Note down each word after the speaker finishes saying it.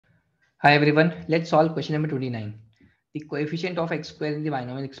Hi everyone, let's solve question number 29. The coefficient of x square in the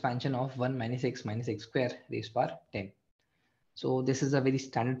binomial expansion of 1 minus x square raised power 10. So this is a very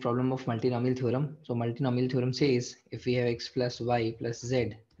standard problem of multinomial theorem. So multinomial theorem says if we have x plus y plus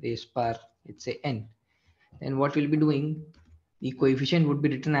z raised power, let's say n, then what we'll be doing, the coefficient would be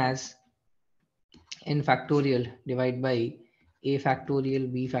written as n factorial divided by a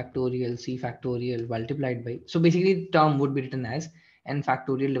factorial, b factorial, c factorial multiplied by. So basically the term would be written as n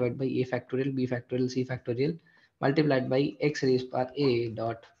factorial divided by a factorial, b factorial, c factorial multiplied by x raised power a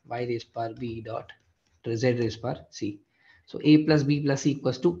dot y raised power b dot z raised power c. So a plus b plus c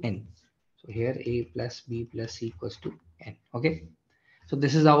equals to n. So here a plus b plus c equals to n. Okay. So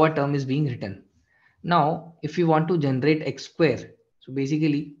this is how our term is being written. Now, if you want to generate x square, so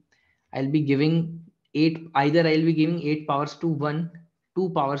basically I'll be giving 8, either I'll be giving 8 powers to 1, 2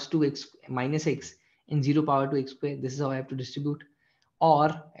 powers to x minus x, and 0 power to x square. This is how I have to distribute. Or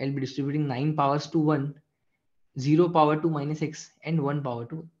I'll be distributing 9 powers to 1, 0 power to minus x, and 1 power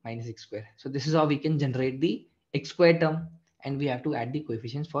to minus x square. So this is how we can generate the x square term, and we have to add the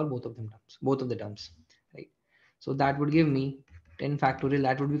coefficients for both of them terms, both of the terms, right? So that would give me 10 factorial,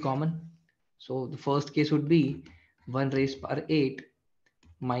 that would be common. So the first case would be 1 raised power 8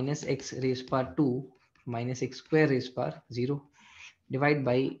 minus x raised power 2 minus x square raised power 0 divide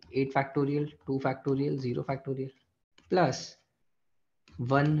by 8 factorial, 2 factorial, 0 factorial plus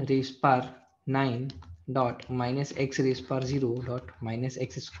 1 raised power 9 dot minus x raised power 0 dot minus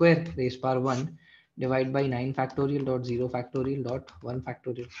x square raised power 1 divide by 9 factorial dot 0 factorial dot 1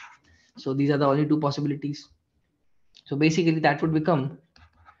 factorial. So these are the only two possibilities. So basically that would become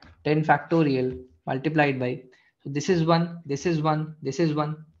 10 factorial multiplied by, so this is 1, this is 1, this is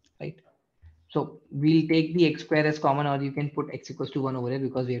 1, right? So we'll take the x square as common, or you can put x equals to 1 over here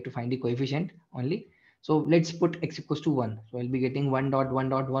because we have to find the coefficient only. So let's put x equals to 1. So I'll be getting 1 dot 1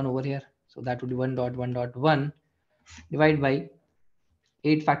 dot 1 over here. So that would be 1 dot 1 dot 1 divided by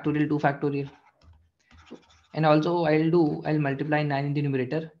 8 factorial 2 factorial. And also I'll multiply 9 in the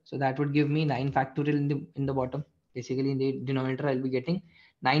numerator. So that would give me 9 factorial in the bottom. Basically in the denominator I'll be getting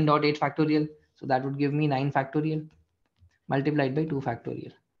 9 dot 8 factorial. So that would give me 9 factorial multiplied by 2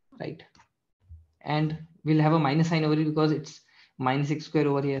 factorial, right? And we'll have a minus sign over here because it's minus x square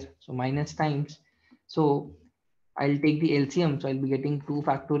over here. So minus times. So I'll take the LCM. So I'll be getting 2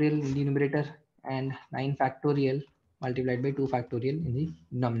 factorial in the numerator and 9 factorial multiplied by 2 factorial in the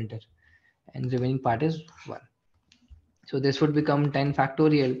denominator. And the remaining part is 1. So this would become 10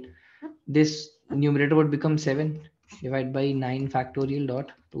 factorial. This numerator would become 7 divided by 9 factorial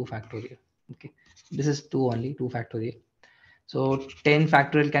dot 2 factorial. Okay. This is 2 only, 2 factorial. So 10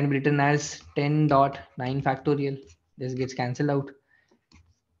 factorial can be written as 10 dot 9 factorial. This gets cancelled out.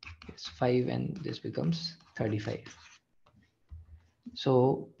 It's 5 and this becomes 35.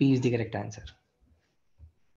 So P is the correct answer.